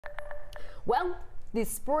Well, the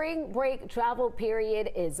spring break travel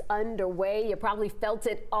period is underway. You probably felt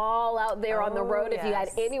it all out there on the road if you had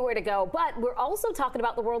anywhere to go. But we're also talking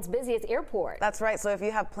about the world's busiest airport. That's right. So if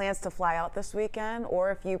you have plans to fly out this weekend or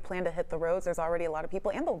if you plan to hit the roads, there's already a lot of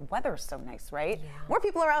people and the weather's so nice, right? Yeah. More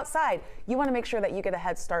people are outside. You want to make sure that you get a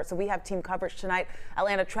head start. So we have team coverage tonight.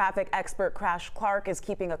 Atlanta traffic expert Crash Clark is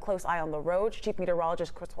keeping a close eye on the roads. Chief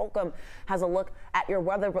meteorologist Chris Holcomb has a look at your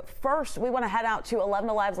weather. But first, we want to head out to 11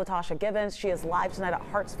 Alive's Latasha Gibbons. She is live tonight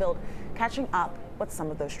at Hartsfield, catching up with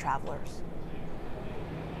some of those travelers.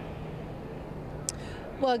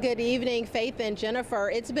 Well, good evening, Faith and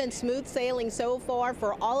Jennifer. It's been smooth sailing so far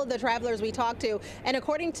for all of the travelers we talked to. And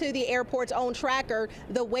according to the airport's own tracker,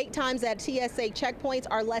 the wait times at TSA checkpoints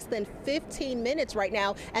are less than 15 minutes right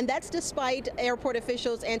now. And that's despite airport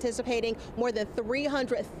officials anticipating more than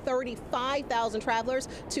 335,000 travelers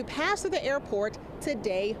to pass through the airport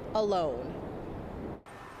today alone.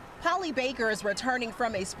 Polly Baker is returning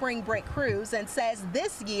from a spring break cruise and says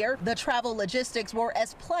this year the travel logistics were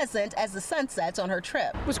as pleasant as the sunsets on her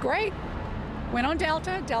trip. It was great. Went on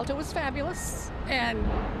Delta. Delta was fabulous, and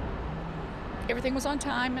everything was on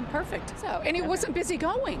time and perfect. And it wasn't busy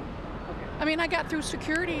going. I mean, I got through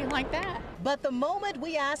security like that. But the moment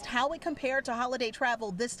we asked how it compared to holiday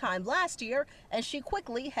travel this time last year, and she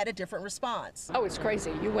quickly had a different response. Oh, it's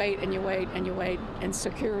crazy. You wait and you wait and you wait, and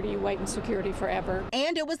security, you wait in security forever.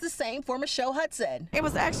 And it was the same for Michelle Hudson. It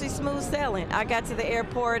was actually smooth sailing. I got to the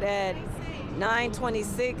airport at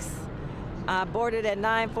 9:26. I boarded at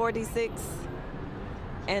 9:46.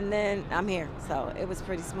 And then I'm here, so it was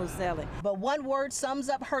pretty smooth sailing. But one word sums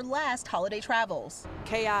up her last holiday travels.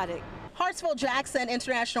 Chaotic. Hartsfield-Jackson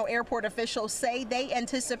International Airport officials say they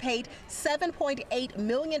anticipate 7.8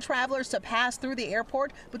 million travelers to pass through the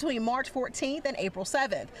airport between March 14th and April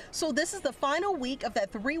 7th. So this is the final week of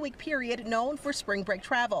that 3-week period known for spring break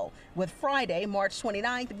travel, with Friday, March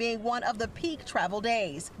 29th being one of the peak travel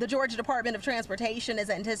days. The Georgia Department of Transportation is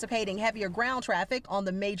anticipating heavier ground traffic on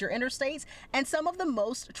the major interstates and some of the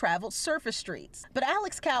most traveled surface streets. But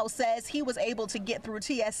Alex Cow says he was able to get through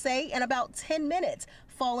TSA in about 10 minutes,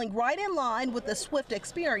 falling right in line with the swift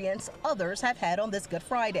experience others have had on this Good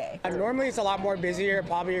Friday. Normally it's a lot more busier.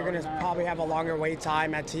 You're going to have a longer wait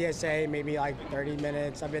time at TSA, maybe like 30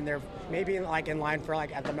 minutes. I've been there maybe like in line for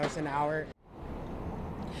like at the most an hour.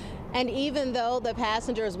 And even though the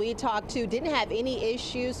passengers we talked to didn't have any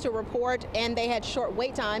issues to report and they had short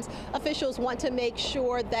wait times, officials want to make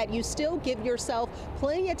sure that you still give yourself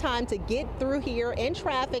plenty of time to get through here in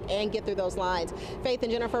traffic and get through those lines. Faith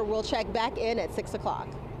and Jennifer will check back in at 6 o'clock.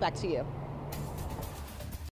 Back to you.